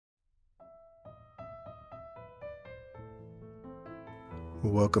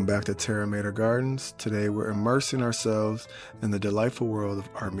Welcome back to Terramator Gardens. Today we're immersing ourselves in the delightful world of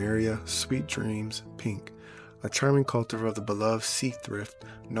ARMERIA Sweetdream Pinks, a charming cultivar of the beloved sea thrift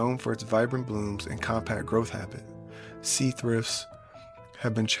known for its vibrant blooms and compact growth habit. Sea thrifts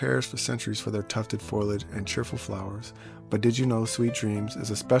have been cherished for centuries for their tufted foliage and cheerful flowers, but did you know Sweetdreams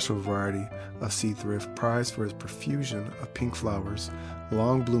is a special variety of sea thrift prized for its profusion of pink flowers,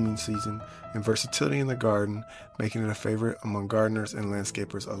 long blooming season, and versatility in the garden, making it a favorite among gardeners and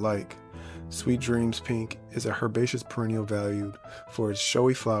landscapers alike. Sweetdream Pinks is a herbaceous perennial valued for its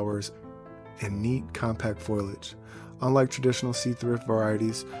showy flowers and neat, compact foliage. Unlike traditional sea thrift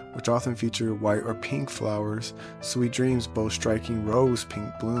varieties, which often feature white or pink flowers, Sweetdreams boast striking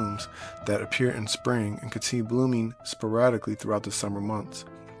rose-pink blooms that appear in spring and continue blooming sporadically throughout the summer months.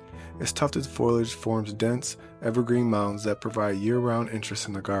 Its tufted foliage forms dense, evergreen mounds that provide year-round interest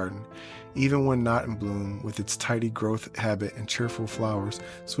in the garden. Even when not in bloom, with its tidy growth habit and cheerful flowers,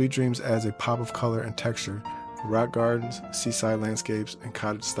 Sweetdreams adds a pop of color and texture to rock gardens, seaside landscapes, and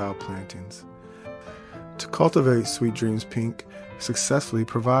cottage-style plantings. To cultivate Sweetdream Pinks successfully,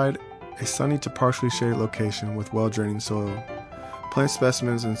 provide a sunny to partially shaded location with well-draining soil. Plant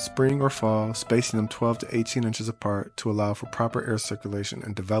specimens in spring or fall, spacing them 12 to 18 inches apart to allow for proper air circulation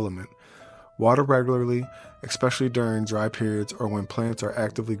and development. Water regularly, especially during dry periods or when plants are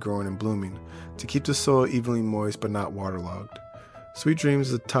actively growing and blooming, to keep the soil evenly moist but not waterlogged.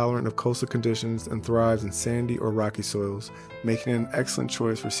 Sweetdreams is tolerant of coastal conditions and thrives in sandy or rocky soils, making it an excellent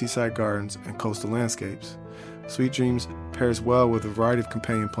choice for seaside gardens and coastal landscapes. Sweetdreams pairs well with a variety of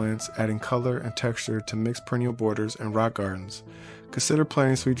companion plants, adding color and texture to mixed perennial borders and rock gardens. Consider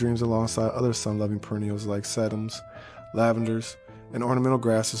planting Sweetdreams alongside other sun-loving perennials like sedums, lavenders, and ornamental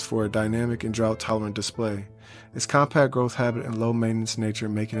grasses for a dynamic and drought-tolerant display. Its compact growth habit and low-maintenance nature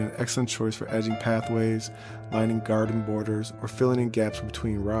make it an excellent choice for edging pathways, lining garden borders, or filling in gaps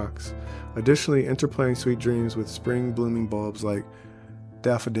between rocks. Additionally, interplanting Sweetdreams with spring-blooming bulbs like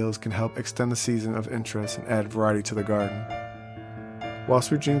daffodils can help extend the season of interest and add variety to the garden. While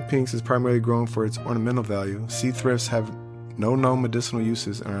Sweetdream Pinks is primarily grown for its ornamental value, sea thrifts have no known medicinal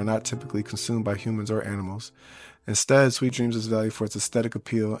uses and are not typically consumed by humans or animals. Instead, Sweetdreams is valued for its aesthetic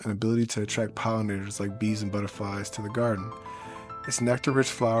appeal and ability to attract pollinators like bees and butterflies to the garden. Its nectar-rich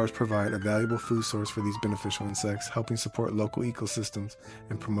flowers provide a valuable food source for these beneficial insects, helping support local ecosystems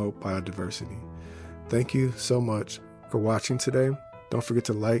and promote biodiversity. Thank you so much for watching today. Don't forget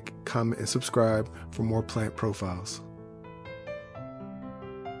to like, comment, and subscribe for more plant profiles.